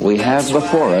We have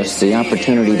before us the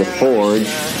opportunity to forge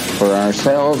for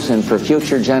ourselves and for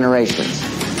future generations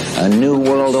a new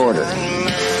world order.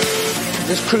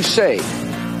 This crusade,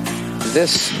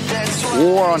 this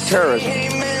war on terrorism,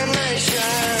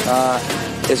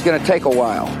 is going to take a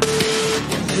while.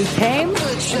 We came, we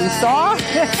saw,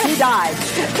 we died.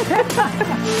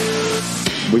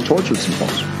 We tortured some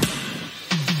folks.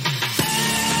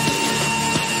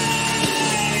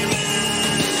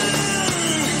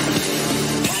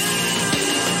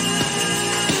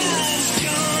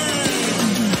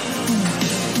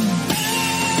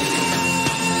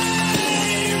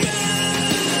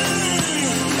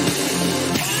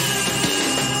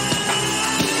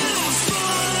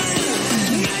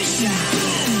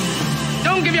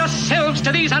 Yourselves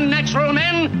to these unnatural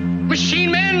men with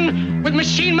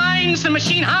machine minds and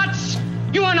machine hearts.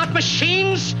 You are not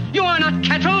machines. You are not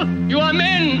cattle. You are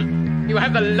men. You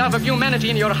have the love of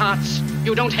humanity in your hearts.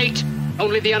 You don't hate.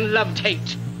 Only the unloved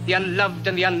hate. The unloved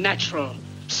and the unnatural.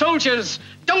 Soldiers,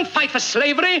 don't fight for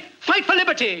slavery. Fight for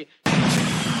liberty.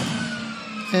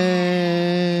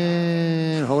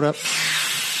 And hold up.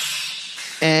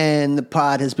 And the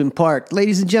pod has been parked.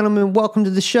 Ladies and gentlemen, welcome to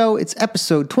the show. It's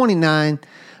episode 29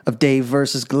 of Dave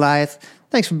versus Goliath.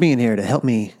 Thanks for being here to help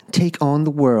me take on the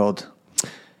world.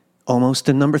 Almost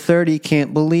to number 30.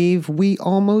 Can't believe we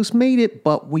almost made it,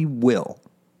 but we will.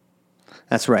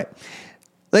 That's right.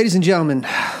 Ladies and gentlemen,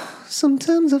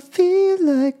 sometimes I feel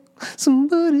like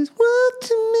somebody's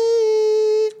watching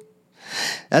me.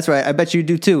 That's right. I bet you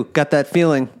do too. Got that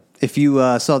feeling if you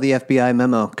saw the FBI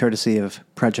memo courtesy of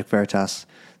Project Veritas.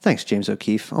 Thanks, James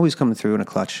O'Keefe. Always coming through in a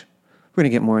clutch. We're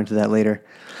going to get more into that later.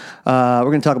 We're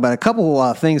going to talk about a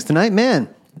couple things tonight.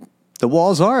 Man, the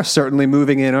walls are certainly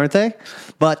moving in, aren't they?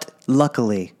 But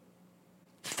luckily,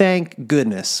 thank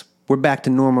goodness, we're back to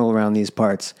normal around these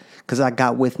parts because I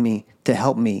got with me to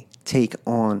help me take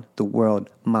on the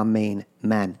world my main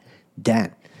man,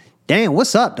 Dan. Dan,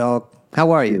 what's up, dog?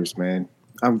 How are you? Cheers, man.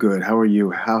 I'm good. How are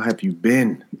you? How have you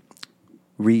been?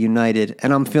 Reunited,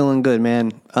 and I'm feeling good,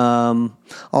 man.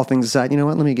 All things aside, you know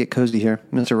what? Let me get cozy here.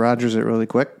 Mr. Rogers it really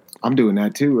quick. I'm doing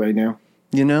that too right now.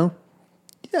 You know?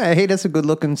 Yeah, hey, that's a good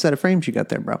looking set of frames you got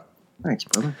there, bro. Thanks,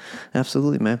 brother.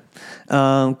 Absolutely, man.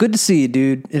 Good to see you,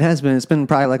 dude. It's been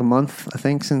probably like a month, I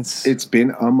think, since. It's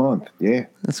been a month, yeah.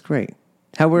 That's great.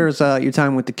 How was your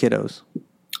time with the kiddos?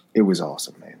 It was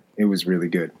awesome, man. It was really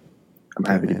good. I'm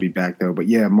happy to be back, though. But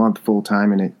yeah, a month full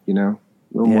time in it, you know?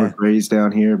 A little more grays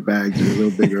down here, bags are a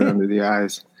little bigger under the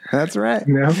eyes. That's right.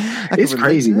 You know? It's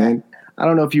crazy, man. I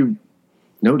don't know if you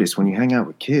notice when you hang out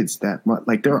with kids that much,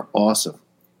 like they're awesome,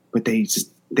 but they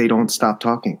don't stop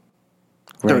talking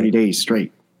 30 days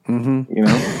straight. Mm-hmm. You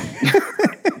know?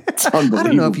 It's unbelievable. I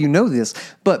don't know if you know this,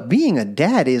 but being a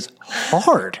dad is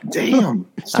hard. Damn.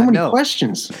 So many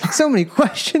questions. So many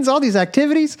questions, all these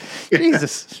activities. Yeah.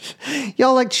 Jesus.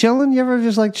 Y'all like chilling? You ever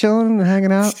just like chilling and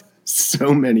hanging out?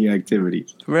 So many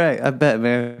activities. Right, I bet,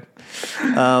 man.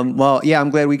 Well, yeah, I'm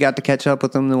glad we got to catch up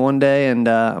with them the one day, and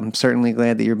I'm certainly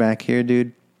glad that you're back here,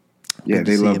 dude. Yeah,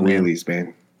 they love wheelies,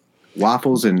 man.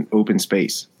 Waffles and open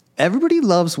space. Everybody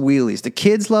loves wheelies. The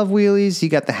kids love wheelies. You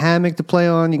got the hammock to play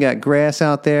on. You got grass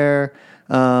out there.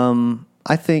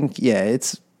 I think, yeah,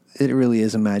 it really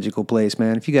is a magical place,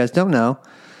 man. If you guys don't know,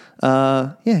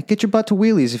 get your butt to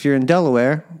Wheelies if you're in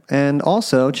Delaware. And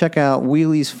also check out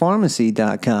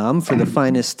wheeliespharmacy.com for the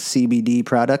finest CBD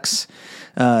products,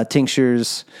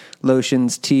 tinctures,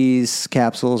 lotions, teas,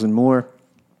 capsules, and more.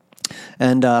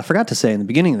 And I forgot to say in the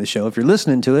beginning of the show, if you're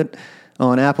listening to it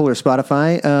on Apple or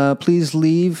Spotify, please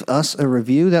leave us a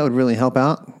review. That would really help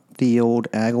out the old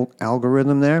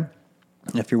algorithm there.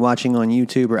 If you're watching on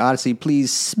YouTube or Odyssey,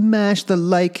 please smash the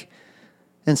like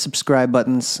and subscribe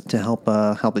buttons to help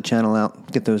the channel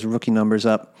out, get those rookie numbers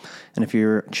up. And if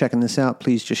you're checking this out,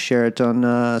 please just share it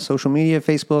on social media,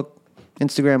 Facebook,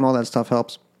 Instagram, all that stuff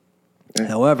helps.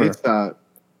 However, it's, I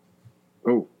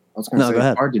was going to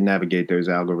say, it's hard to navigate those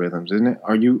algorithms, isn't it?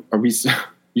 Are we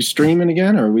you streaming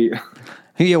again, or are we?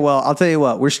 Yeah, well, I'll tell you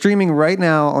what, we're streaming right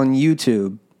now on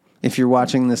YouTube. If you're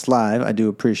watching this live, I do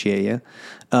appreciate you.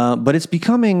 But it's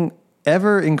becoming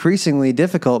ever increasingly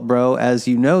difficult, bro, as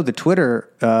you know, the Twitter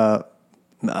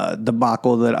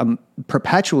debacle that I'm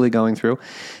perpetually going through.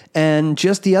 And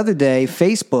just the other day,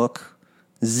 Facebook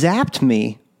zapped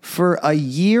me for a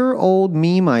year-old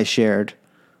meme I shared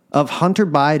of Hunter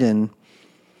Biden,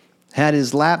 had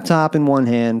his laptop in one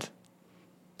hand,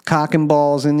 cock and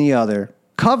balls in the other,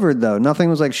 covered though, nothing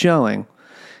was like showing.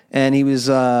 And he was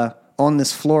on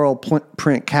this floral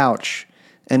print couch,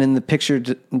 and in the picture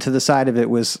to the side of it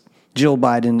was Jill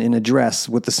Biden in a dress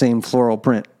with the same floral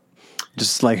print.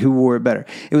 Just like, who wore it better?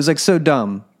 It was like so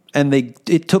dumb. and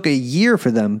it took a year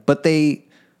for them, but they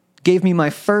gave me my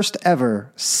first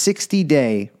ever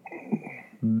 60-day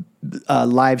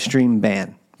live stream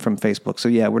ban from Facebook. So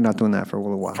yeah, we're not doing that for a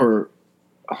little while. For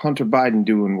Hunter Biden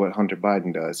doing what Hunter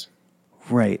Biden does.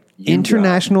 Right.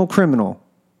 International criminal.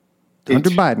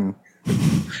 Hunter Biden.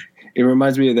 It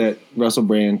reminds me of that Russell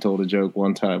Brand told a joke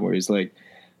one time where he's like,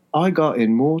 I got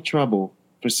in more trouble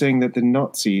for saying that the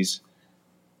Nazis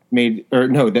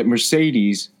that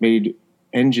Mercedes made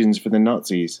engines for the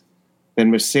Nazis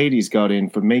than Mercedes got in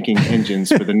for making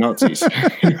engines for the Nazis.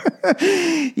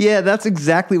 Yeah, that's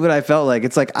exactly what I felt like.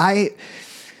 It's like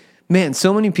man,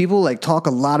 so many people like talk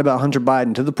a lot about Hunter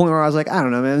Biden to the point where I was like, I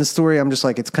don't know, man, this story, I'm just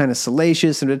like, it's kind of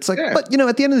salacious. And it's like, but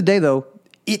at the end of the day though,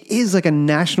 it is like a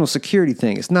national security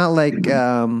thing. It's not like,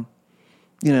 Johnny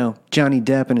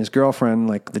Depp and his girlfriend,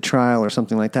 like the trial or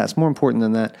something like that. It's more important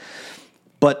than that.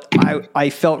 But I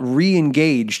felt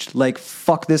re-engaged, like,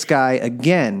 fuck this guy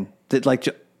again. That, like,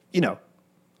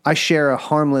 I share a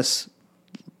harmless,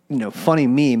 funny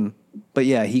meme. But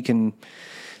yeah, he can,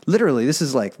 literally, this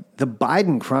is like the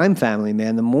Biden crime family,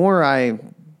 man. The more I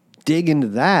dig into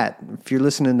that, if you're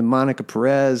listening to Monica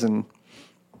Perez and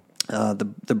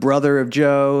the brother of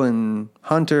Joe and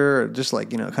Hunter, just like,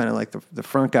 kind of like the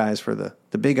front guys for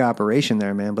the big operation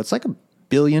there, man. But it's like $1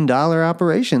 billion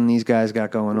operation these guys got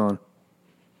going on.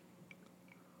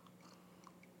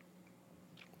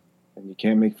 And you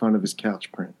can't make fun of his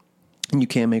couch print. And you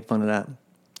can't make fun of that.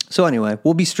 So anyway,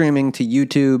 we'll be streaming to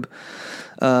YouTube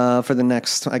for the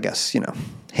next, I guess,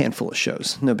 handful of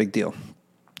shows. No big deal.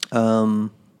 What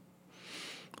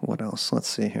else? Let's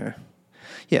see here.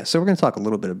 Yeah, so we're going to talk a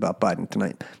little bit about Biden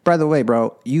tonight. By the way,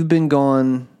 bro, you've been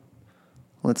gone,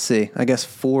 let's see, I guess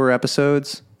 4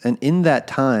 episodes. And in that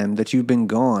time that you've been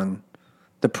gone,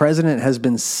 the president has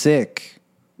been sick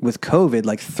with COVID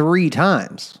like 3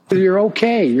 times. You're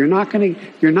okay. You're not going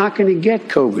to get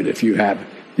COVID if you have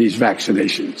these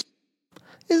vaccinations.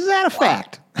 Is that a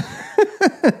fact?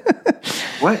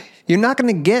 What? You're not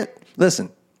going to get,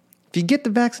 listen, if you get the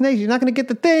vaccination, you're not going to get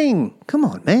the thing. Come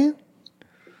on, man.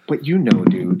 But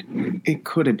dude, it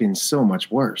could have been so much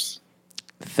worse.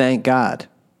 Thank God.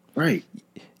 Right.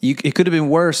 It could have been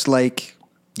worse, like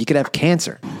you could have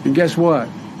cancer. And guess what?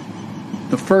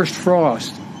 The first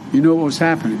frost, you know what was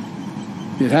happening?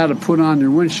 You had to put on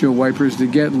your windshield wipers to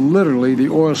get literally the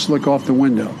oil slick off the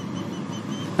window.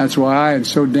 That's why I and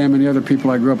so damn many other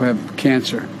people I grew up have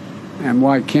cancer. And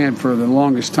why can't, for the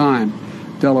longest time,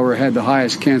 Delaware had the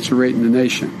highest cancer rate in the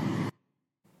nation.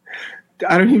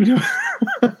 I don't even know.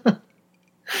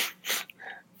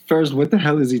 First, what the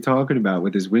hell is he talking about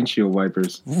with his windshield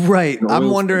wipers? Right. I'm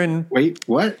wondering. Wait,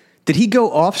 what? Did he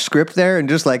go off script there and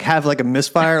just like have like a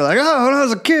misfire? Like, oh, when I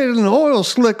was a kid, an oil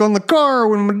slick on the car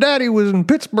when my daddy was in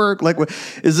Pittsburgh. Like,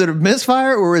 is it a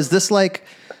misfire or is this like,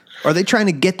 are they trying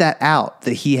to get that out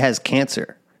that he has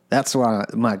cancer? That's why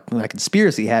my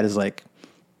conspiracy hat is like,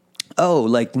 oh,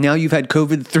 like now you've had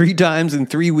COVID 3 times in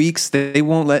 3 weeks. They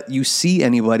won't let you see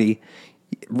anybody.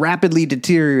 Rapidly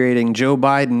deteriorating Joe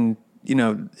Biden,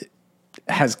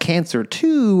 has cancer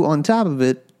too on top of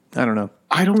it. I don't know.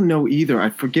 I don't know either. I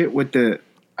forget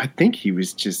I think he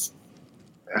was just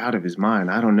out of his mind.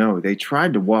 I don't know. They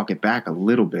tried to walk it back a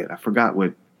little bit. I forgot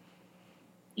what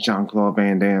Jean-Claude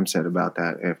Van Damme said about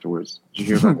that afterwards. Did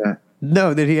you hear about that?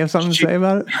 No. Did he have something to say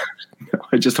about it? No,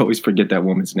 I just always forget that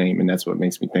woman's name, and that's what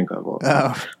makes me think of all.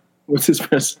 Oh. What's his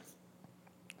first?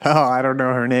 Oh, I don't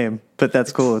know her name, but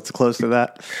that's cool. It's close to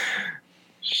that.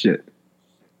 Shit.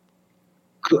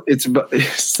 It's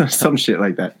some shit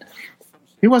like that.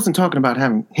 He wasn't talking about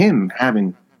him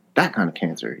having that kind of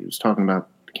cancer. He was talking about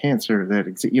cancer that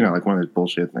like one of those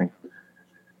bullshit things.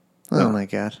 Oh my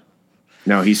God.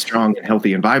 No, he's strong and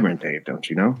healthy and vibrant, Dave, don't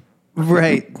you know?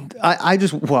 Right.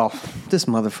 This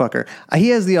motherfucker. He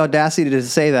has the audacity to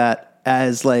say that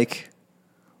as like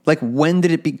when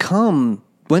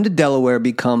did Delaware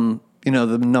become,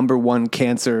 the number 1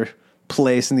 cancer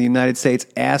place in the United States,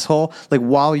 asshole? Like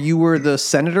while you were the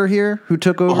senator here who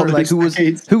took over, like who was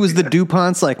the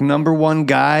DuPont's like number 1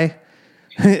 guy?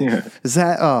 Yeah. Is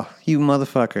that, oh, you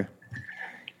motherfucker.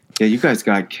 Yeah, you guys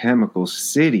got Chemical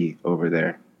City over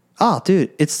there. Oh,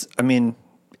 dude, this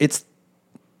is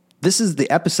the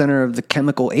epicenter of the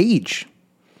chemical age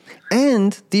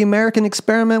and the American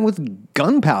experiment with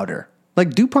gunpowder.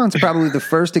 Like DuPont's probably the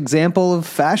first example of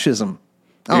fascism.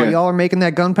 Oh, y'all are making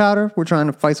that gunpowder? We're trying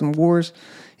to fight some wars.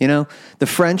 The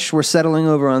French were settling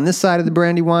over on this side of the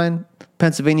Brandywine,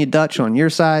 Pennsylvania Dutch on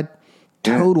your side.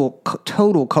 Total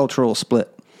cultural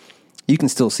split. You can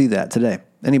still see that today.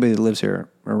 Anybody that lives here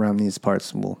around these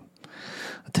parts will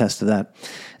attest to that.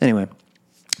 Anyway,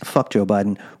 fuck Joe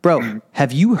Biden. Bro,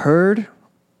 have you heard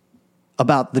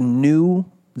about the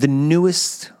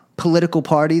newest political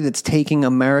party that's taking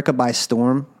America by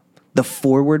storm, the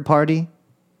Forward Party.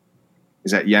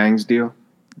 Is that Yang's deal?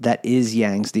 That is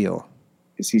Yang's deal.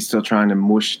 Is he still trying to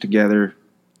mush together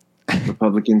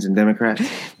Republicans and Democrats?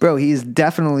 Bro, he is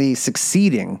definitely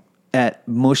succeeding at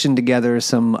mushing together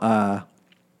some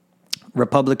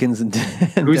Republicans and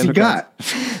Who's Democrats. he got?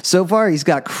 So far, he's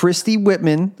got Christy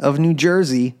Whitman of New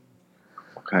Jersey.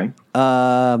 Okay.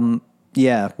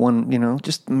 Yeah,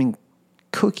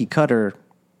 cookie cutter,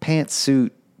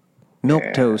 pantsuit, milk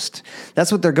toast.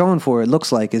 That's what they're going for. It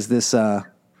looks like is this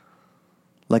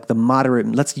like the moderate.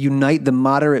 Let's unite the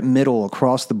moderate middle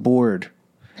across the board.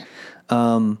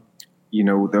 Though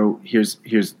here's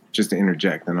just to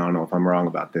interject, and I don't know if I'm wrong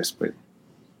about this, but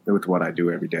with what I do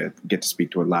every day, I get to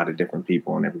speak to a lot of different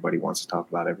people, and everybody wants to talk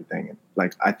about everything. And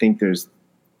like, I think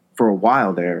for a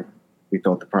while there, we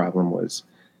thought the problem was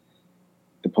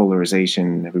the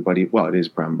polarization. Everybody, well, it is a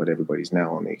problem, but everybody's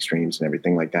now on the extremes and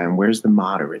everything like that. And where's the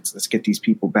moderates? Let's get these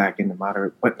people back into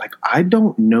moderate. But like, I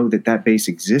don't know that base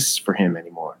exists for him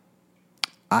anymore.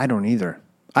 I don't either.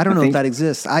 I don't know if that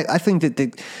exists. I think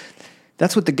that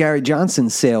that's what the Gary Johnson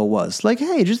sale was. Like,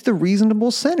 hey, just the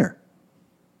reasonable center.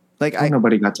 Like,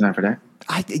 nobody got time for that.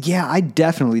 I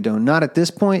definitely don't. Not at this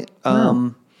point.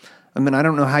 No. I mean, I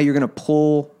don't know how you're going to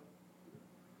pull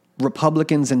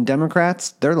Republicans and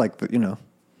Democrats. They're like,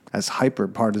 as hyper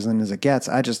partisan as it gets.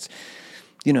 I just,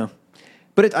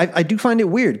 but I do find it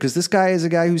weird because this guy is a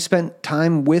guy who spent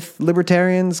time with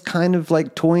libertarians, kind of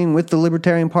like toying with the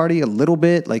Libertarian Party a little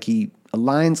bit. Like he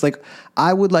aligns. Like,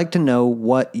 I would like to know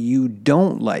what you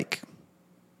don't like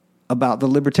about the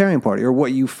Libertarian Party, or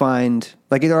what you find,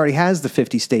 like, it already has the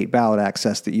 50 state ballot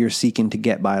access that you're seeking to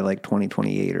get by like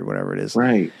 2028 or whatever it is.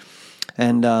 Right.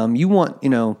 And you want,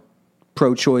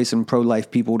 pro-choice and pro-life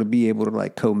people to be able to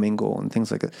like commingle and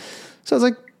things like that. So I was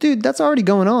like, dude, that's already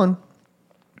going on.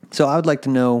 So I would like to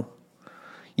know,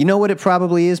 what it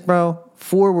probably is, bro?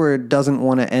 Forward doesn't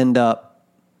want to end up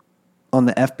on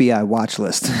the FBI watch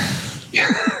list.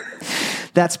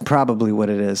 That's probably what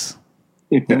it is.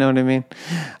 You know what I mean?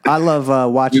 I love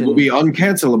watching. We will be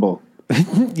uncancelable.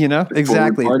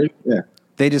 Exactly. Yeah.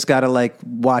 They just got to like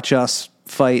watch us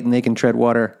fight and they can tread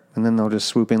water and then they'll just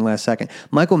swoop in last second.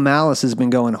 Michael Malice has been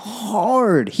going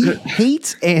hard. He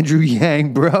hates Andrew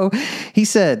Yang, bro. He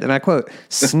said, and I quote,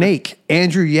 "Snake,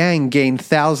 Andrew Yang gained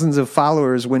thousands of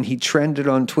followers when he trended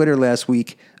on Twitter last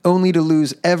week, only to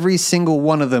lose every single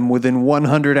one of them within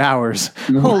 100 hours.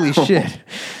 Holy shit.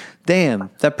 Damn,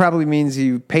 that probably means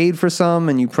you paid for some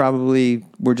and you probably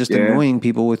were just annoying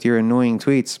people with your annoying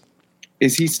tweets.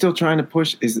 Is he still trying to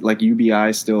push? Is it like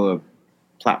UBI still a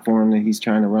platform that he's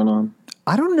trying to run on?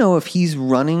 I don't know if he's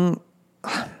running.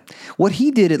 What he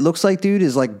did, it looks like, dude,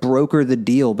 is like broker the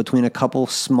deal between a couple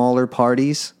smaller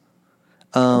parties.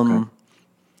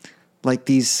 Like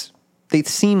these, they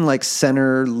seem like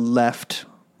center left,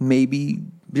 maybe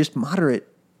just moderate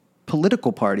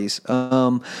political parties.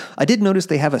 I did notice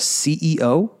they have a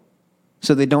CEO,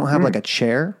 so they don't have like a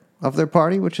chair of their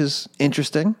party, which is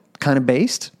interesting, kind of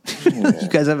based. You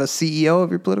guys have a CEO of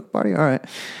your political party? All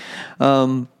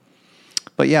right.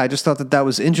 But yeah, I just thought that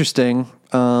was interesting.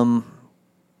 But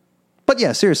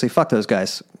yeah, seriously, fuck those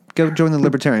guys. Go join the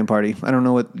Libertarian Party. I don't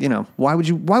know what, why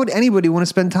would anybody want to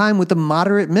spend time with the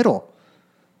moderate middle?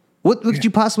 What could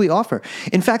you possibly offer?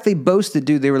 In fact, they boasted,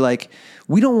 dude, they were like,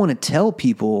 we don't want to tell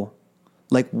people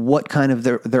like what kind of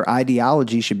their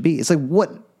ideology should be. It's like,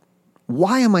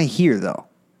 why am I here though?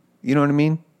 You know what I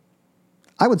mean?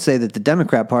 I would say that the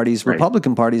Democrat parties,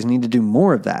 Republican parties need to do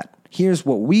more of that. Here's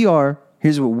what we are.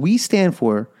 Here's what we stand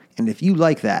for. And if you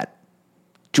like that,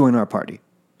 join our party.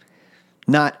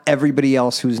 Not everybody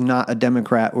else who's not a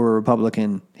Democrat or a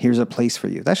Republican. Here's a place for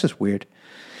you. That's just weird.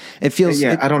 It feels.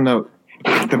 I don't know.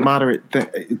 The moderate,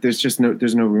 there's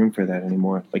no room for that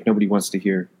anymore. Like nobody wants to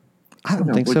hear. I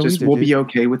don't think so either. We'll be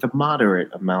okay with a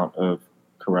moderate amount of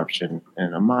corruption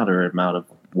and a moderate amount of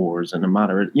wars and a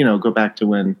moderate, go back to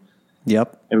when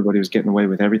everybody was getting away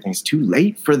with everything. It's too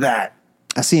late for that.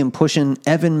 I see him pushing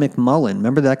Evan McMullin.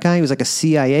 Remember that guy? He was like a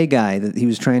CIA guy that he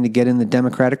was trying to get in the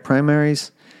Democratic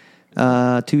primaries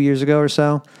 2 years ago or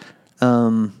so.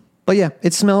 But yeah,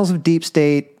 it smells of deep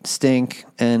state, stink,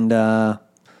 and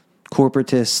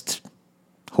corporatist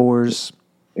whores.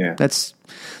 Yeah.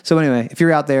 So anyway, if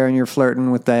you're out there and you're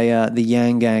flirting with the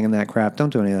Yang gang and that crap,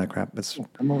 don't do any of that crap.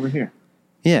 I'm over here.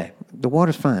 Yeah, the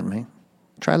water's fine, man.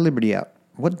 Try Liberty out.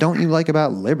 What don't you like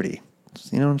about Liberty?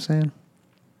 You know what I'm saying?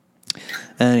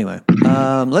 Anyway,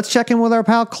 let's check in with our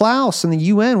pal Klaus in the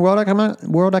UN, World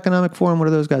Economic Forum. What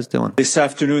are those guys doing? This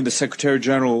afternoon, the Secretary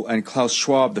General and Klaus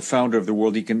Schwab, the founder of the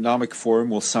World Economic Forum,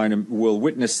 will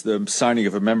witness the signing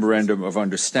of a memorandum of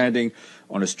understanding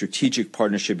on a strategic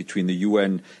partnership between the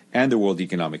UN and the World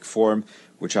Economic Forum,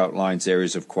 which outlines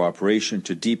areas of cooperation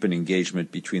to deepen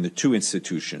engagement between the two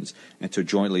institutions and to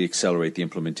jointly accelerate the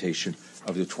implementation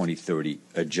of the 2030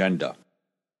 Agenda.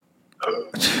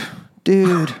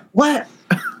 Dude. What?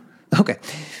 Okay.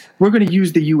 We're going to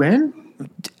use the UN?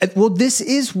 Well, this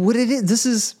is what it is.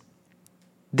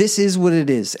 This is what it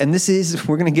is. And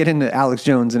we're going to get into Alex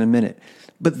Jones in a minute.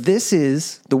 But this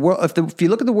is the world. If you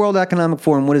look at the World Economic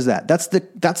Forum, what is that? That's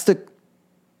the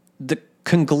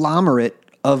conglomerate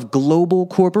of global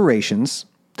corporations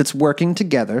that's working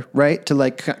together, right? To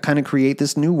like kind of create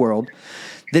this new world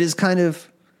that is kind of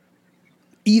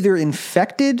either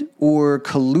infected or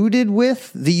colluded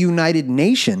with the United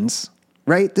Nations,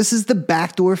 right? This is the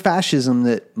backdoor fascism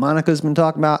that Monica's been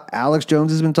talking about, Alex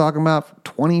Jones has been talking about for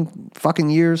 20 fucking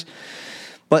years.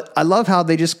 But I love how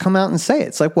they just come out and say it.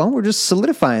 It's like, well, we're just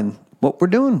solidifying what we're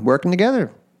doing, working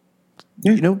together.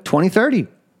 Yeah. 2030.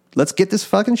 Let's get this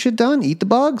fucking shit done. Eat the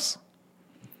bugs.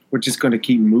 We're just going to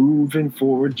keep moving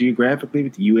forward geographically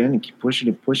with the UN and keep pushing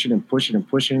and pushing and pushing and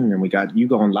pushing. And then we got you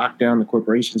going lock down the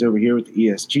corporations over here with the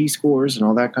ESG scores and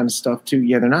all that kind of stuff too.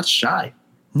 Yeah, they're not shy.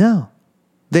 No,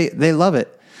 they love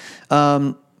it.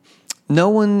 No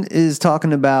one is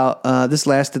talking about this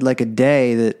lasted like a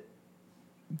day that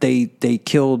they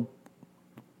killed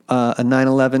a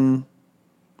 9/11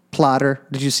 plotter.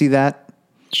 Did you see that?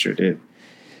 Sure did.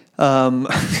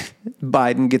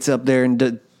 Biden gets up there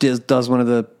and does one of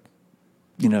the,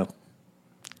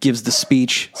 gives the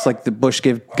speech. It's like the Bush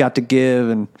got to give,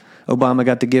 and Obama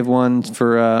got to give one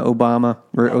for Obama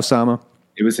or Osama.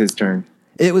 It was his turn.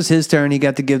 It was his turn. He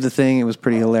got to give the thing. It was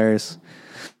pretty hilarious.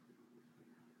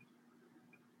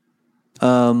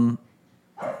 Let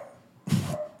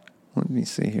me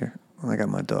see here. I got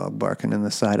my dog barking in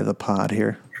the side of the pod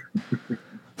here.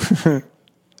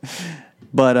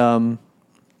 But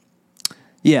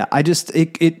yeah,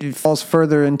 it falls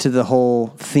further into the whole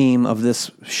theme of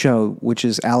this show, which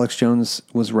is Alex Jones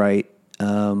was right.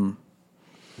 And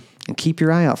keep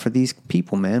your eye out for these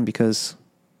people, man, because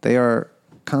they are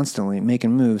constantly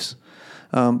making moves.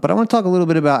 But I want to talk a little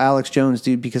bit about Alex Jones,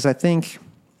 dude, because I think,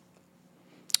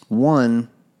 one,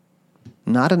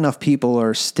 not enough people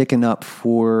are sticking up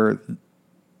for,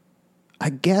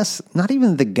 I guess, not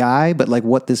even the guy, but like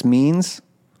what this means.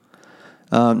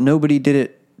 Nobody did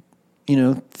it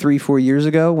 3-4 years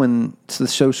ago when the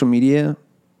social media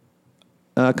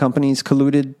companies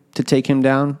colluded to take him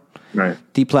down, right?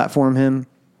 Deplatform him.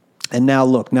 And now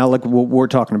look what we're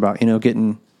talking about,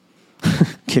 getting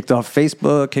kicked off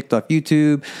Facebook, kicked off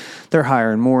YouTube. They're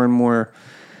hiring more and more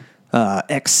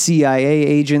ex-CIA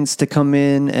agents to come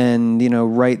in and,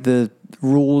 write the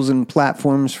rules and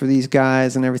platforms for these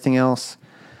guys and everything else.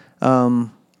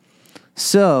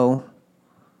 So,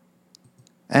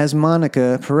 as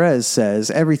Monica Perez says,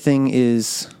 everything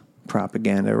is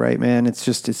propaganda, right, man? It's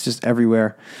just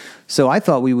everywhere. So I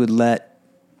thought we would let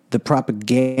the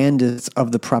propagandists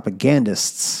of the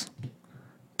propagandists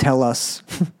tell us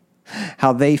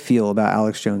how they feel about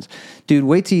Alex Jones. Dude,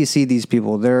 wait till you see these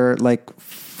people. They're like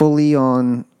fully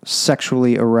on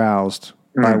sexually aroused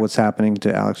by what's happening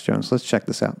to Alex Jones. Let's check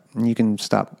this out. And you can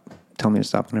tell me to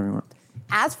stop whenever you want.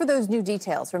 As for those new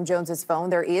details from Jones's phone,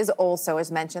 there is also,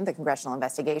 as mentioned, the congressional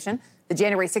investigation. The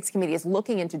January 6th committee is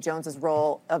looking into Jones's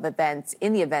role of events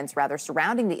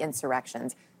surrounding the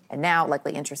insurrections, and now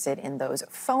likely interested in those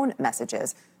phone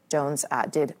messages. Jones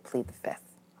did plead the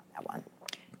fifth on that one.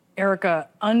 Erica,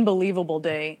 unbelievable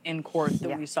day in court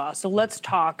that we saw. So let's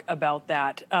talk about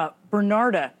that.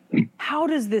 Bernarda, how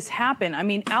does this happen? I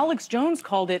mean, Alex Jones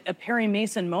called it a Perry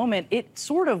Mason moment. It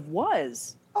sort of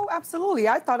was. Oh, absolutely.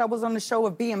 I thought I was on the show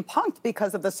of being punked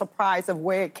because of the surprise of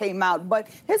where it came out. But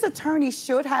his attorney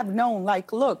should have known,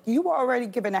 look, you were already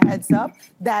given a heads up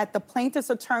that the plaintiff's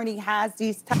attorney has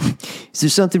these... Is there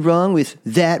something wrong with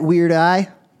that weird eye?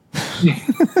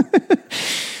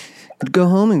 Go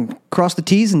home and cross the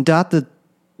T's and dot the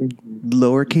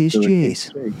lowercase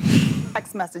J's.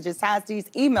 Text messages, has these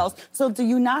emails. So do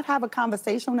you not have a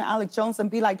conversation with Alex Jones and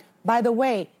be like, by the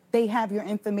way, they have your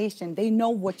information. They know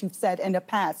what you've said in the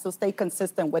past, so stay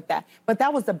consistent with that. But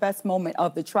that was the best moment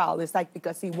of the trial. It's like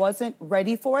because he wasn't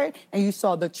ready for it, and you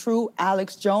saw the true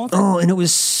Alex Jones. Oh, and it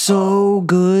was so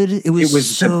good. It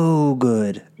was so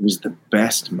good. It was the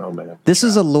best moment. This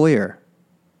is a lawyer.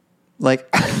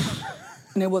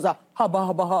 And it was a hubba,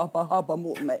 hubba, hubba, hubba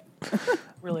movement.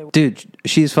 Really, dude,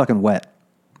 she's fucking wet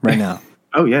right now.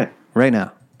 Oh, yeah. Right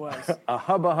now. Was. A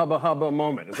hubba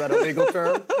moment. Is that a legal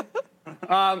term?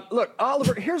 Look,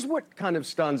 Oliver, here's what kind of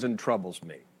stuns and troubles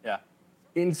me. Yeah.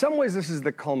 In some ways, this is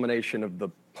the culmination of the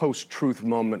post-truth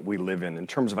moment we live in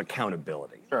terms of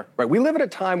accountability. Sure. Right? We live at a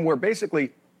time where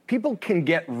basically people can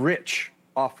get rich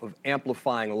off of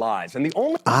amplifying lies. And the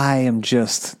only...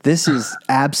 This is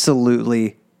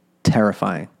absolutely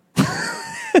terrifying.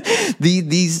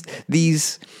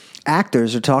 These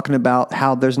actors are talking about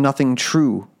how there's nothing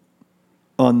true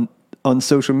on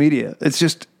social media. It's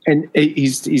just... And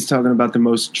he's talking about the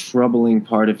most troubling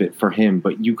part of it for him,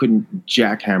 but you couldn't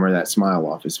jackhammer that smile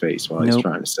off his face while he's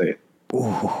trying to say it.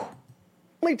 The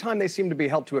only time they seem to be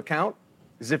held to account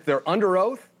is if they're under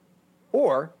oath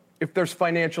or if there's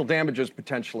financial damages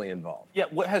potentially involved. Yeah,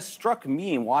 what has struck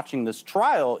me in watching this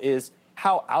trial is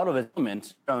how out of his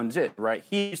element Jones is, right?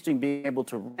 He used to be able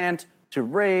to rant, to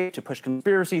rave, to push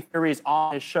conspiracy theories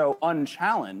on his show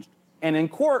unchallenged. And in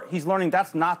court, he's learning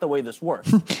that's not the way this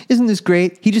works. Isn't this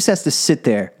great? He just has to sit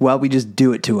there while we just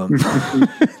do it to him.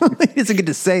 He doesn't get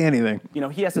to say anything. You know,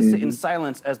 he has to sit in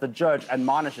silence as the judge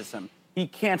admonishes him. He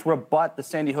can't rebut the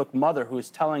Sandy Hook mother who is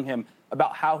telling him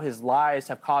about how his lies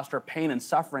have caused her pain and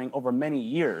suffering over many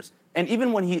years. And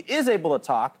even when he is able to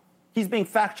talk, he's being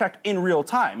fact-checked in real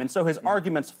time. And so his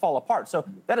arguments fall apart. So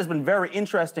that has been very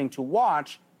interesting to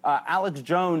watch. Alex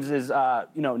Jones's,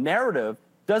 narrative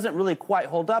doesn't really quite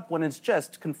hold up when it's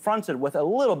just confronted with a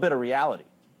little bit of reality.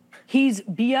 He's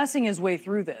BSing his way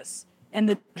through this, and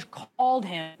the judge called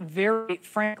him very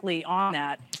frankly on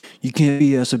that. You can't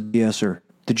BS a BSer.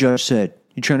 The judge said,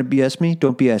 "You trying to BS me?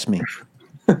 Don't BS me."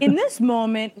 In this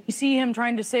moment, you see him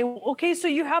trying to say, well, okay, so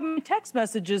you have my text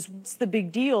messages. What's the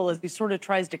big deal? As he sort of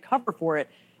tries to cover for it.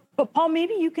 But Paul,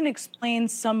 maybe you can explain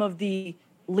some of the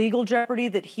legal jeopardy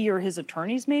that he or his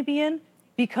attorneys may be in,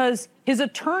 because his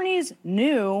attorneys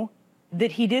knew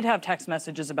that he did have text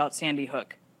messages about Sandy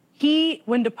Hook. He,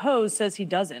 when deposed, says he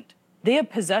doesn't. They have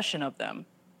possession of them.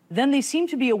 Then they seem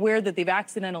to be aware that they've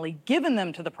accidentally given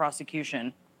them to the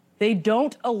prosecution. They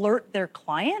don't alert their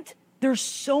client. There's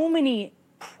so many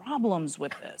problems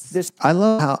with this. I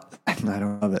love how... I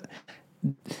don't love it.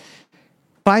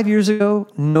 5 years ago,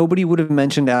 nobody would have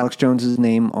mentioned Alex Jones's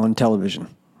name on television.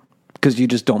 Because you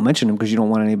just don't mention him because you don't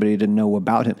want anybody to know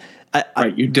about him.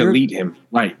 You delete him.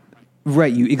 Right.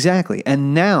 Right, exactly.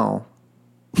 And now,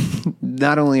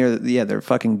 not only are they're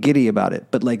fucking giddy about it,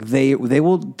 but like they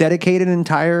will dedicate an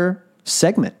entire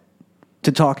segment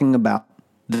to talking about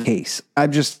the case.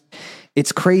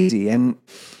 It's crazy. And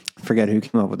I forget who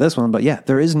came up with this one, but yeah,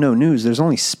 there is no news. There's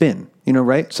only spin,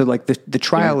 right? So like the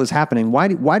trial is happening. Why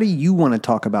do you want to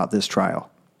talk about this trial?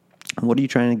 What are you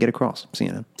trying to get across,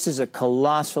 CNN? This is a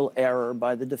colossal error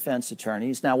by the defense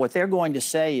attorneys. Now, what they're going to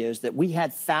say is that we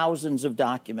had thousands of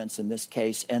documents in this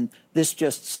case, and this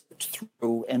just slipped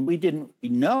through, and we didn't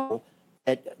know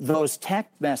that those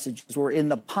text messages were in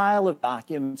the pile of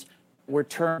documents were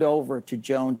turned over to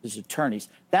Jones's attorneys.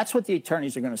 That's what the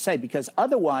attorneys are going to say, because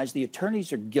otherwise the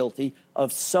attorneys are guilty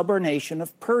of subornation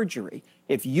of perjury.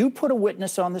 If you put a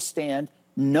witness on the stand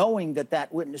knowing that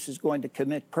that witness is going to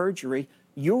commit perjury,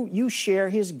 you share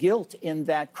his guilt in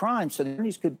that crime. So the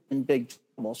attorneys could be in big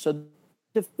trouble. So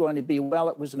it's going to be, well,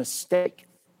 it was a mistake.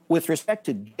 With respect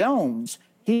to Jones,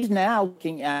 he's now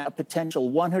looking at a potential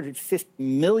 $150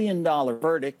 million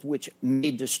verdict, which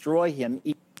may destroy him.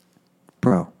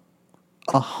 Bro,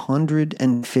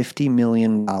 $150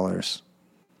 million.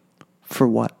 For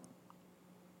what?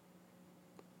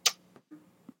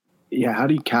 Yeah, how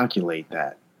do you calculate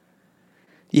that?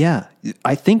 Yeah,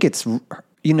 I think it's...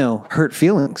 hurt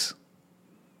feelings,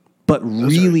 but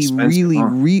Those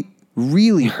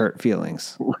really hurt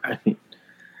feelings. Right.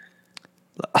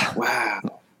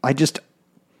 Wow.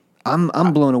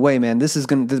 I'm blown away, man. This is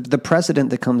the precedent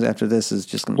that comes after this is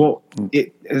just gonna. Well,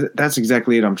 that's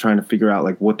exactly it. I'm trying to figure out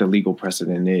like what the legal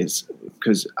precedent is,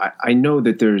 because I know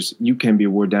that you can be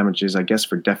awarded damages, I guess,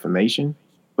 for defamation,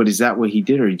 but is that what he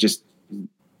did, or he just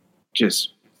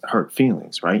hurt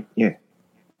feelings, right? Yeah.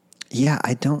 Yeah,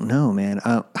 I don't know, man.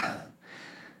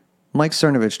 Mike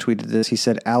Cernovich tweeted this. He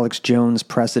said, Alex Jones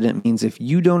precedent means if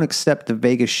you don't accept the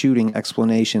Vegas shooting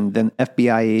explanation, then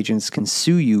FBI agents can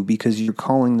sue you because you're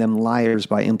calling them liars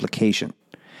by implication.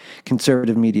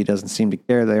 Conservative media doesn't seem to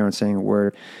care. They aren't saying a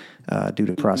word due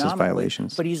to process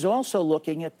violations. But he's also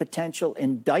looking at potential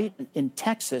indictment in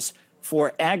Texas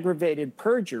for aggravated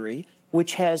perjury,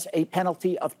 which has a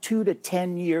penalty of 2 to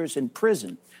 10 years in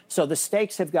prison. So the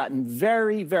stakes have gotten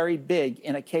very, very big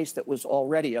in a case that was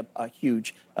already a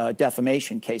huge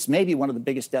defamation case, maybe one of the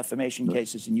biggest defamation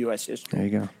cases in U.S. history. There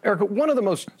you go. Erica, one of the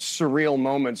most surreal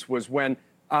moments was when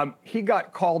he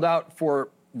got called out for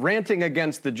ranting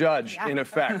against the judge, in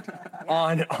effect,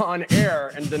 on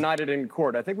air and denied it in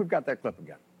court. I think we've got that clip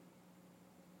again.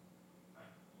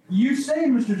 You say,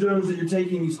 Mr. Jones, that you're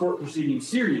taking these court proceedings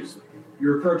seriously.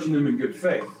 You're approaching them in good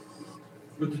faith.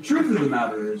 But the truth of the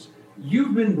matter is,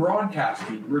 you've been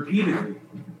broadcasting repeatedly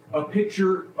a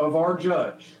picture of our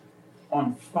judge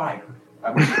on fire.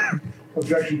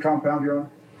 Objection compound, Your Honor.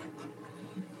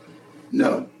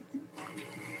 No.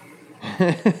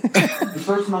 The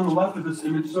person on the left of this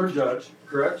image is our judge,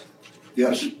 correct?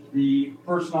 Yes. The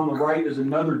person on the right is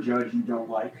another judge you don't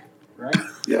like, right?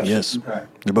 Yes. Okay.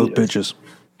 They're both bitches.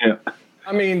 Yeah.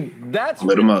 I mean, that's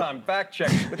Lit 'em up. real-time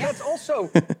fact-checking, but that's also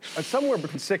somewhere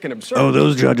between sick and absurd. Oh,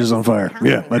 those judges on fire.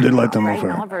 Yeah, I did light them on Right?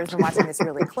 fire. Oliver has been watching this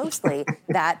really closely.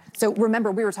 So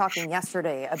remember, we were talking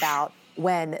yesterday about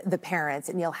when the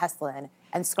parents, Neil Heslin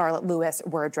and Scarlett Lewis,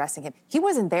 were addressing him. He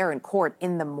wasn't there in court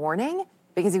in the morning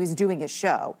because he was doing his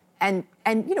show. And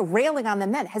railing on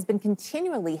them then has been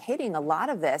continually hitting a lot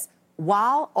of this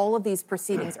while all of these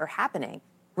proceedings are happening.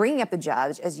 Bringing up the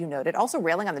judge, as you noted, also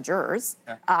railing on the jurors,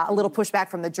 a little pushback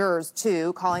from the jurors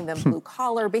too, calling them blue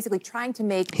collar, basically trying to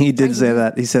make. He did say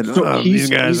that. He said, So these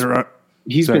guys are.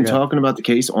 He's Sorry, been go ahead. talking about the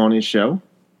case on his show.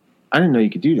 I didn't know you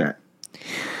could do that.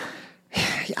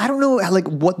 I don't know like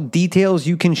what details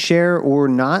you can share or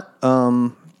not.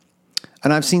 And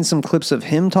I've seen some clips of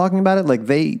him talking about it. Like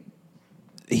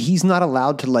he's not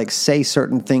allowed to like say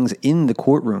certain things in the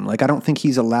courtroom. Like I don't think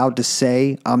he's allowed to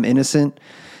say I'm innocent.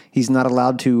 He's not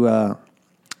allowed to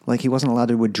he wasn't allowed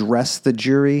to address the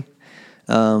jury.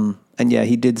 And yeah,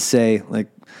 he did say like,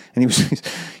 and he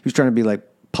was trying to be like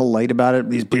polite about it.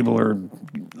 These people are,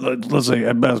 let's say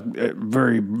at best,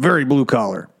 very, very blue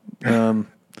collar.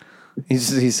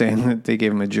 He's saying that they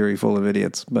gave him a jury full of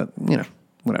idiots, but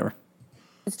whatever.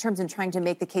 In terms in trying to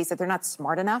make the case that they're not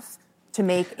smart enough to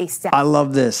make a step. I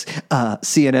love this.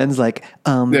 CNN's like,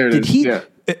 did he? Yeah.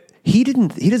 He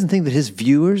doesn't think that his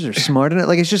viewers are smart enough.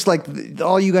 Like it's just like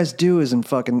all you guys do is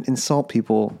fucking insult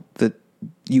people that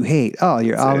you hate. Oh,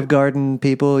 your Olive Garden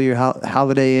people, your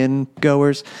Holiday Inn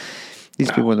goers.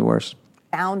 These people are the worst.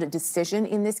 Found a decision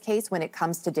in this case when it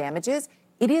comes to damages.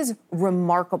 It is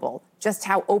remarkable just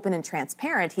how open and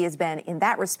transparent he has been in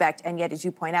that respect. And yet, as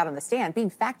you point out on the stand,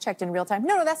 being fact-checked in real time.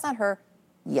 No, that's not her.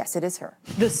 Yes, it is her.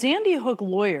 The Sandy Hook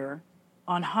lawyer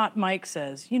on Hot Mic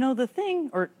says, the thing,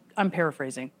 or I'm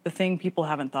paraphrasing, the thing people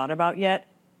haven't thought about yet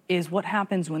is what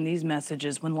happens when these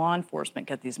messages, when law enforcement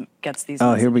gets these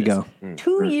Oh, messages. here we go.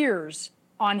 2 years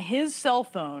on his cell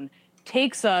phone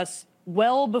takes us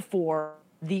well before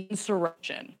the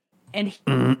insurrection. And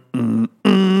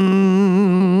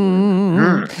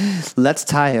Let's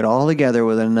tie it all together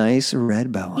with a nice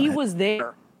red bow. he was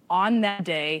there on that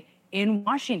day in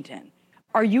Washington.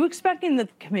 Are you expecting that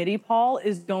the committee, Paul,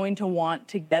 is going to want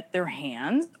to get their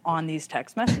hands on these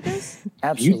text messages?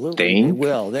 Absolutely, they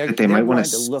will. They're might going want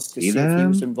to look to see see if he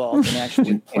was them? involved in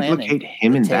actually planning. Implicate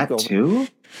him the in that takeover. too?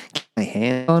 My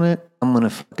hand on it. I'm gonna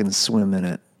fucking swim in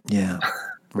it. Yeah.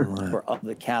 Of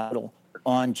the Capitol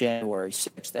on January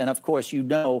 6th. And of course,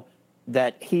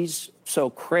 that he's so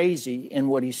crazy in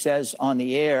what he says on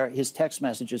the air. His text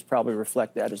messages probably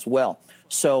reflect that as well.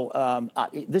 So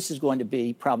this is going to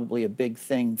be probably a big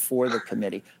thing for the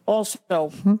committee.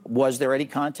 Also, was there any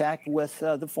contact with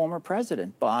the former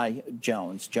president by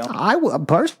Jones? I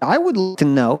would like to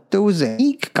know if there was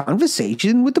any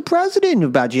conversation with the president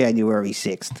about January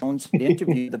 6th. Jones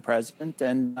interviewed the president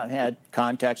and had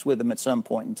contacts with him at some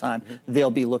point in time.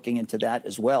 They'll be looking into that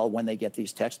as well when they get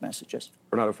these text messages.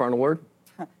 Bernardo, final word?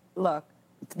 Look,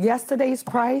 yesterday's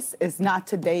price is not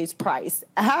today's price.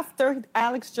 After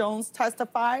Alex Jones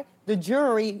testified, the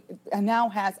jury now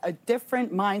has a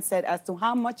different mindset as to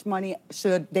how much money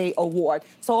should they award.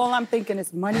 So all I'm thinking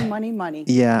is money, money, money.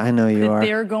 Yeah, I know you That are.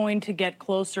 they're going to get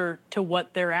closer to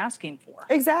what they're asking for.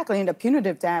 Exactly, and the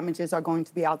punitive damages are going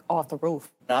to be out off the roof.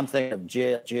 I'm thinking of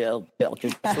jail,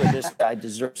 because that's where this guy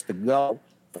deserves to go.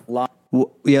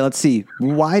 Yeah, let's see.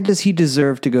 Why does he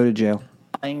deserve to go to jail?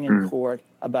 Lying in court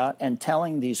about and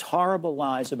telling these horrible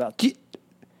lies about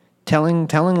Telling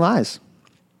lies.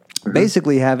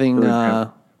 Basically having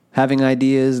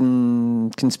ideas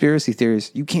and conspiracy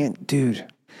theories. You can't, dude.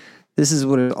 This is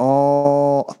what it's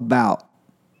all about.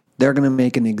 They're going to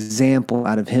make an example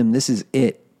out of him. This is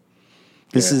it.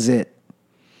 This is it.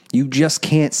 You just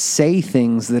can't say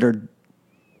things that are.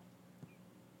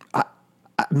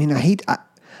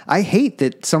 I hate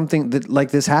that something that like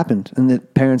this happened and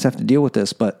that parents have to deal with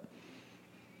this, but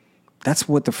that's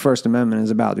what the First Amendment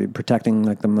is about, dude. Protecting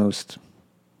like the most.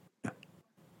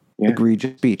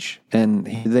 egregious speech. And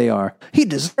here they are. He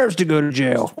deserves to go to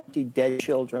jail. 20 dead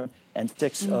children and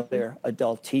 6 of their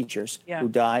adult teachers Yeah. who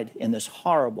died in this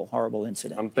horrible, horrible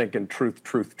incident. I'm thinking truth.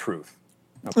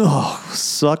 Oh,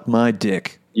 suck my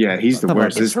dick. Yeah, he's the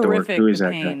worst. It's This dork. horrific, Who is the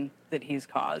that guy? pain that he's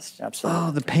caused. Absolutely.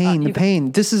 Oh, the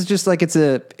pain. This is just like it's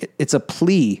a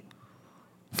plea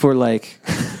for like,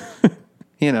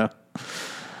 you know,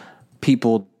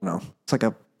 people. No,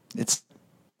 it's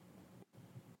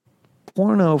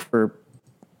porno for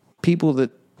people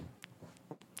that.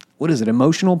 What is it?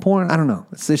 Emotional porn? I don't know.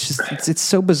 It's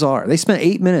so bizarre. They spent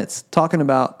 8 minutes talking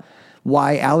about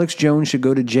why Alex Jones should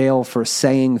go to jail for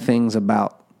saying things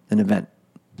about an event.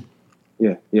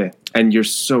 Yeah. And you're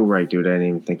so right, dude. I didn't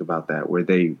even think about that, where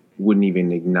they wouldn't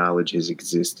even acknowledge his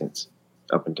existence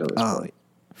up until this point.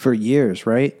 For years,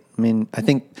 right? I mean, I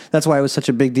think that's why it was such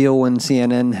a big deal when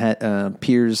CNN had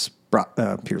Piers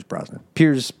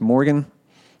Morgan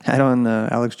had on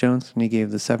Alex Jones, and he gave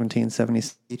the 1770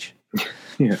 speech.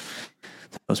 Yeah.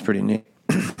 That was pretty neat.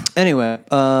 Anyway,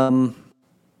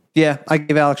 yeah, I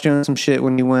gave Alex Jones some shit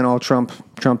when he went all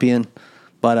Trumpian,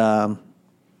 but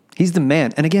he's the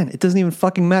man. And again, it doesn't even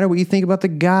fucking matter what you think about the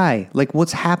guy. Like,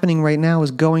 what's happening right now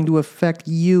is going to affect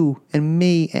you and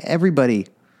me, and everybody.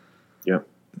 Yeah.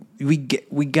 We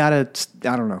gotta,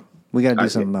 I don't know. We gotta do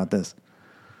something about this.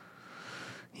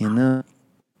 You know?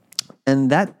 And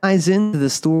that ties into the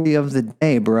story of the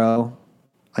day, bro.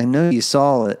 I know you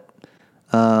saw it.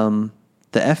 The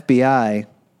FBI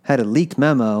had a leaked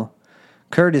memo,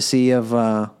 courtesy of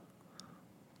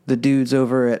the dudes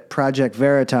over at Project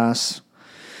Veritas,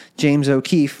 James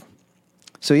O'Keefe.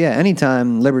 So yeah,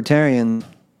 anytime libertarian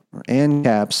or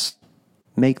ANCAPs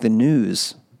make the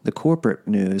news, the corporate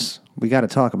news, we got to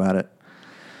talk about it.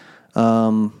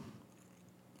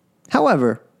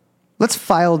 However, let's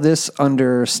file this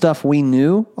under stuff we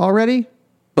knew already,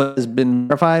 but has been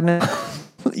verified now.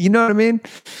 You know what I mean?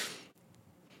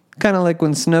 Kind of like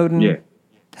when Snowden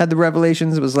had the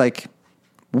revelations. It was like,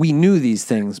 we knew these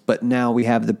things, but now we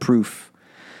have the proof.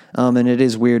 And it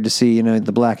is weird to see, you know,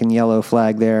 the black and yellow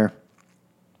flag there.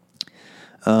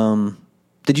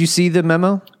 Did you see the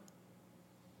memo?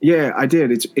 Yeah, I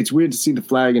did. It's weird to see the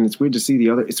flag, and it's weird to see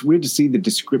the other. It's weird to see the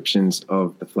descriptions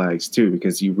of the flags too,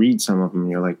 because you read some of them,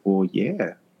 and you're like, well,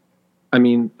 yeah. I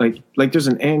mean, like there's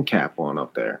an ANCAP one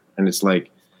up there, and it's like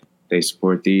they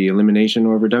support the elimination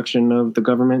or reduction of the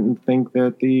government and think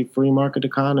that the free market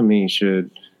economy should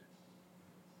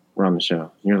run the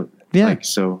show. You're like,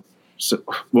 so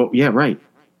well, yeah, right.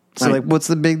 So like, what's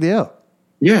the big deal?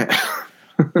 Yeah.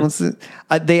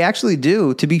 They actually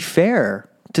do, to be fair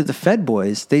to the Fed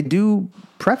boys, they do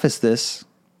preface this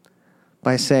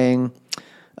by saying,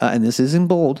 and this is in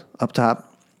bold up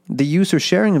top, the use or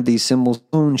sharing of these symbols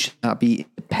alone should not be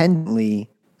independently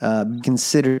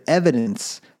considered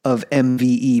evidence of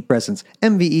MVE presence.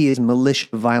 MVE is malicious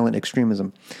violent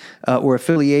extremism, or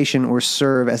affiliation, or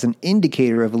serve as an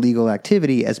indicator of illegal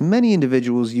activity, as many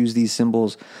individuals use these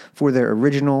symbols for their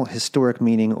original historic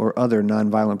meaning or other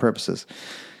nonviolent purposes.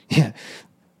 Yeah,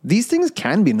 these things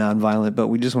can be nonviolent, but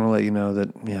we just want to let you know that,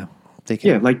 yeah, they can.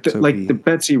 Yeah, like the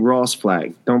Betsy Ross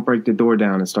flag. Don't break the door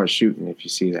down and start shooting if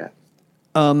you see that.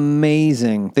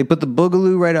 Amazing. They put the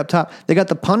Boogaloo right up top. They got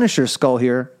the Punisher skull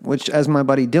here, which, as my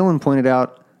buddy Dylan pointed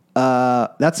out,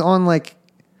 that's on like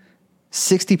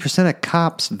 60% of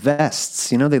cops'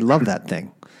 vests. You know, they love that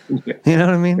thing. Yeah. You know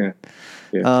what I mean? Yeah.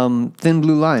 Yeah. Thin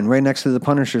blue line right next to the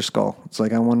Punisher skull. It's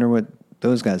like, I wonder what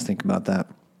those guys think about that.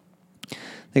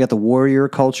 They got the warrior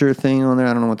culture thing on there.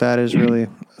 I don't know what that is really.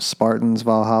 Spartans,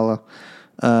 Valhalla,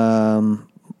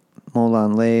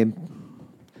 Molan Labe,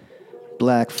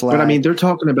 Black Flag. But I mean, they're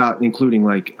talking about including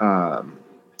like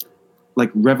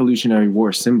Revolutionary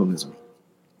War symbolism.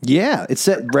 Yeah, it's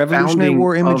that Revolutionary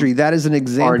War imagery. That is an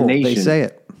example. They say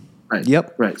it. Right.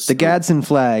 Yep. Right. The Gadsden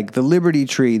flag, the Liberty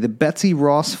Tree, the Betsy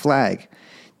Ross flag.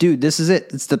 Dude, this is it.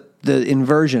 It's the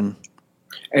inversion.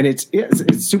 And it's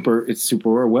super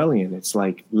Orwellian. It's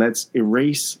like, let's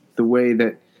erase the way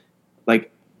that, like,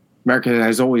 America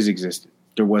has always existed.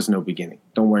 There was no beginning.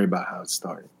 Don't worry about how it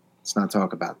started. Let's not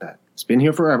talk about that. It's been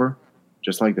here forever,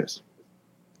 just like this.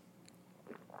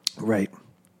 Right.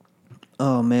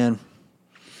 Oh, man.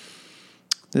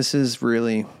 This is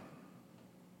really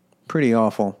pretty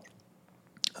awful.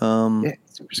 Yeah,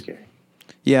 super scary.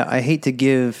 Yeah, I hate to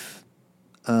give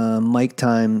mic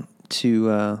time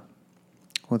to...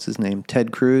 what's his name?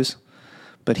 Ted Cruz.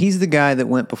 But he's the guy that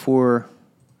went before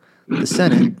the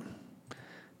Senate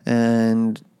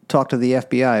and talked to the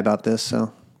FBI about this.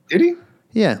 So did he?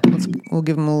 Yeah, we'll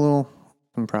give him a little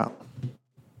prop.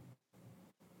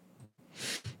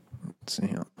 Let's see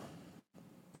here.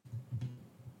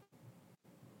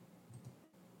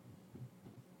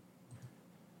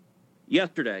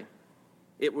 Yesterday,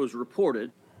 it was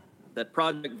reported that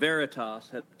Project Veritas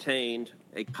had obtained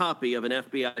a copy of an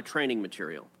FBI training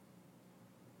material,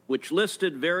 which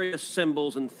listed various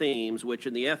symbols and themes which,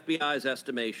 in the FBI's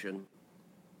estimation,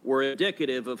 were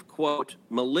indicative of, quote,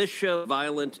 militia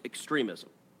violent extremism.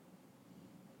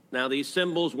 Now, these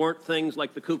symbols weren't things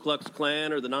like the Ku Klux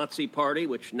Klan or the Nazi Party,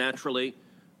 which naturally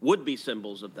would be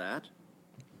symbols of that,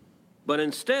 but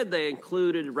instead they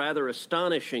included, rather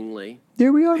astonishingly,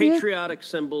 there we are, patriotic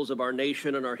symbols of our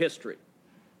nation and our history.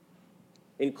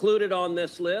 Included on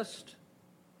this list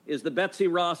is the Betsy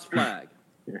Ross flag.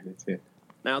 That's it.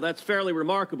 Now, that's fairly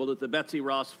remarkable that the Betsy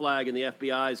Ross flag in the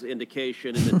FBI's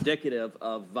indication is indicative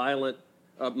of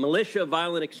militia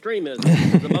violent extremism,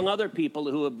 because among other people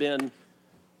who have been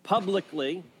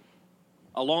publicly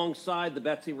alongside the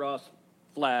Betsy Ross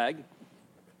flag,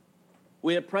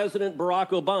 we have President Barack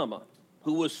Obama,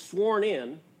 who was sworn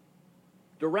in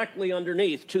directly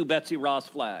underneath two Betsy Ross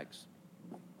flags.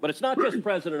 But it's not just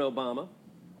President Obama.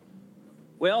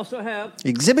 We also have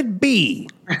Exhibit B.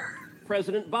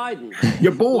 President Biden.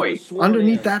 Your boy,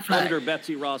 underneath that flag. Under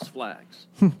Betsy Ross flags.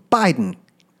 Biden.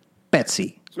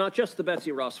 Betsy. It's not just the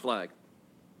Betsy Ross flag.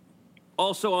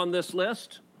 Also on this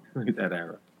list Look at that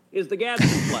arrow. Is the Gadsden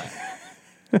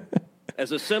flag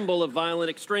as a symbol of violent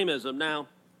extremism. Now,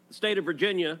 the state of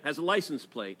Virginia has a license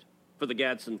plate for the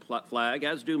Gadsden flag,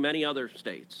 as do many other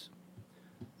states.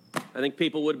 I think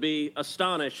people would be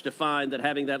astonished to find that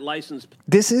having that license.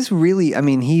 This is really, I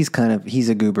mean, he's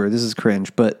a goober. This is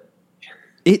cringe, but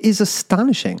it is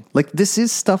astonishing. Like, this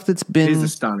is stuff that's been. It is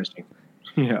astonishing.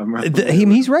 Yeah, I'm right.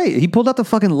 He's right. He pulled out the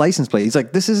fucking license plate. He's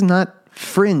like, this is not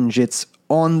fringe. It's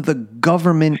on the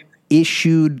government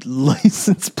issued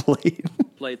license plate.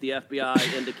 The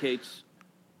FBI indicates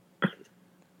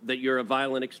that you're a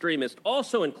violent extremist.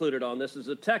 Also included on this is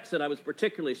a text that I was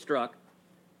particularly struck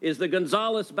is the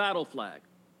Gonzales battle flag.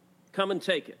 Come and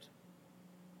take it.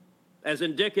 As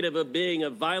indicative of being a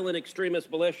violent extremist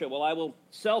militia. Well, I will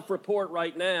self-report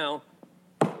right now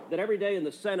that every day in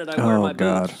the Senate I wear my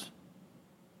boots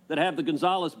that have the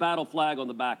Gonzales battle flag on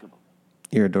the back of them.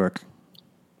 You're a dork.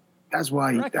 That's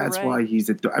why he's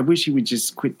a dork. I wish he would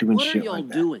just quit doing shit like that. What are y'all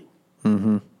doing?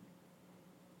 Mm-hmm.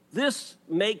 This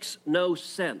makes no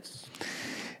sense.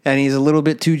 And he's a little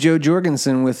bit too Joe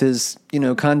Jorgensen with his,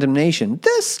 condemnation.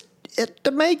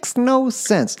 It makes no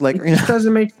sense. Like, it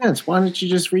doesn't make sense. Why don't you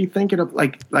just rethink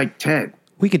it like Ted?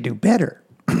 We could do better.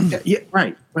 Yeah,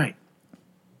 right.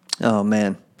 Oh,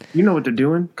 man. You know what they're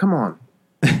doing? Come on.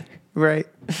 Right.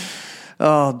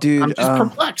 Oh, dude. I'm just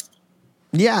perplexed.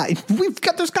 Yeah,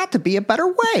 there's got to be a better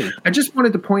way. I just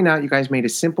wanted to point out you guys made a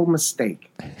simple mistake.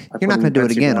 You're not going to do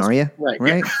it again, are you?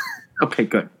 Right. Yeah. Okay,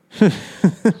 good.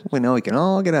 We know we can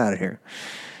all get out of here.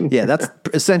 Yeah, that's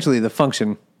essentially the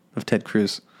function of Ted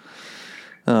Cruz.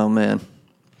 Oh, man.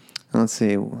 Let's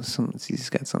see. He's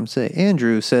got something to say.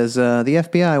 Andrew says, the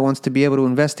FBI wants to be able to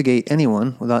investigate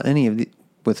anyone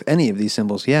with any of these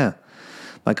symbols. Yeah.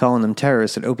 By calling them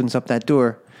terrorists, it opens up that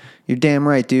door. You're damn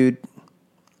right, dude.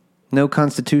 No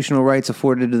constitutional rights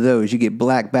afforded to those. You get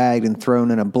black bagged and thrown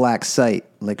in a black site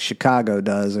like Chicago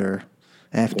does or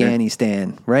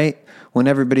Afghanistan, right? When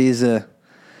everybody is a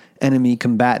enemy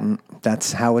combatant,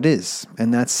 that's how it is.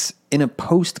 And that's in a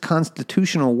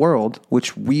post-constitutional world,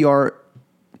 which we are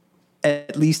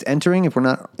at least entering, if we're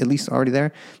not at least already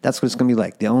there, that's what it's going to be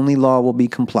like. The only law will be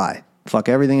comply. Fuck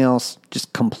everything else,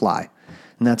 just comply.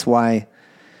 And that's why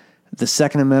the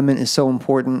Second Amendment is so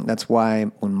important. That's why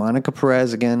when Monica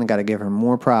Perez, again, I got to give her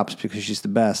more props because she's the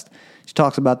best. She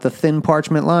talks about the thin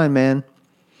parchment line, man.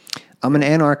 I'm an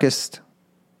anarchist.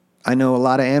 I know a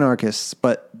lot of anarchists,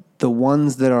 but the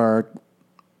ones that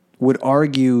would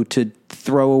argue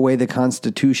throw away the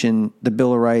Constitution, the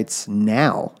Bill of Rights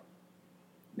now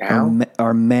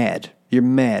are mad. You're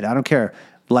mad. I don't care.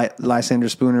 Lysander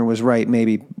Spooner was right,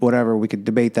 maybe, whatever. We could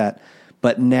debate that.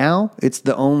 But now it's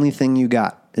the only thing you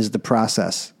got is the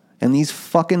process. And these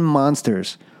fucking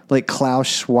monsters like Klaus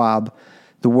Schwab,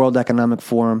 the World Economic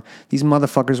Forum, these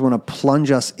motherfuckers want to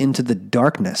plunge us into the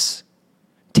darkness,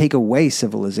 take away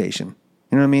civilization.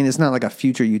 You know what I mean? It's not like a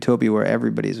future utopia where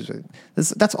everybody's...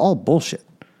 That's all bullshit.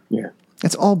 Yeah.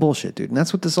 That's all bullshit, dude. And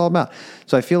that's what this is all about.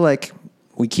 So I feel like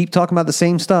we keep talking about the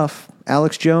same stuff.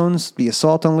 Alex Jones, the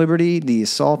assault on liberty, the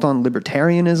assault on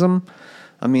libertarianism.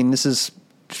 I mean, this is...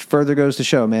 further goes to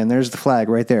show, man, there's the flag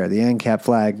right there, the ANCAP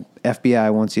flag.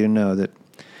 FBI wants you to know that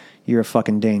you're a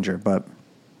fucking danger. But,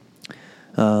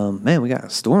 man, we got a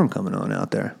storm coming on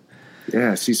out there.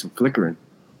 Yeah, I see some flickering.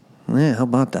 Yeah, how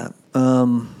about that?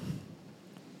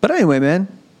 But anyway, man,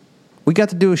 we got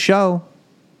to do a show.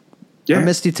 Yeah. I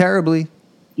missed you terribly.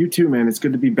 You too, man. It's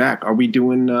good to be back. Are we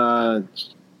doing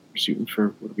shooting for,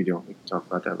 what are we doing? We can talk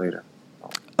about that later.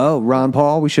 Oh, Ron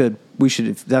Paul. We should.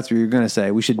 If that's what you're going to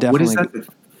say, we should definitely. What is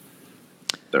that?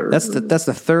 Third? That's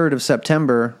the 3rd of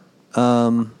September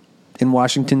in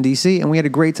Washington D.C. And we had a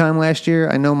great time last year.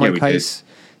 I know Mike Heiss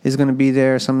is going to be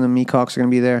there. Some of the Meacocks are going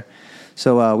to be there.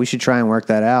 So we should try and work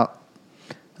that out.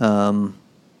 But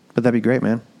that'd be great,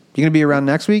 man. You going to be around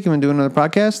next week and do another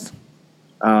podcast?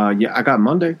 Yeah, I got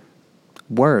Monday.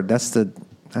 Word. That's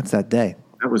that day.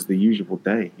 That was the usual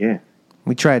day. Yeah.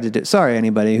 We tried to do. Sorry,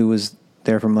 anybody who was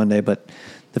there for Monday, but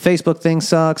the Facebook thing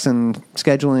sucks and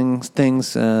scheduling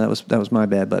things. That was my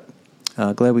bad, but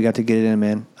glad we got to get it in,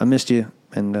 man. I missed you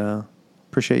and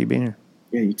appreciate you being here.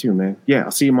 Yeah, you too, man. Yeah,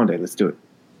 I'll see you Monday. Let's do it.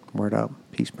 Word up.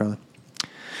 Peace, brother.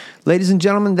 Ladies and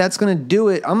gentlemen, that's going to do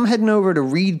it. I'm heading over to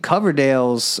Reed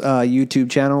Coverdale's YouTube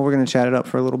channel. We're going to chat it up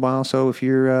for a little while. So if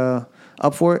you're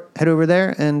up for it, head over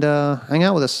there and hang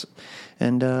out with us.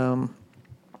 And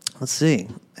let's see.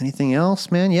 Anything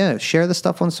else, man? Yeah, share the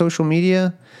stuff on social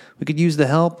media. We could use the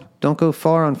help. Don't go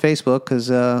far on Facebook because,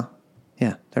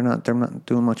 yeah, they're not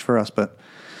doing much for us. But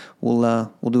we'll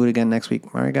do it again next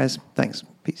week. All right, guys. Thanks.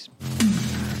 Peace.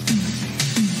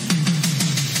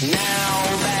 Now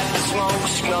that the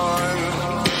smoke's gone.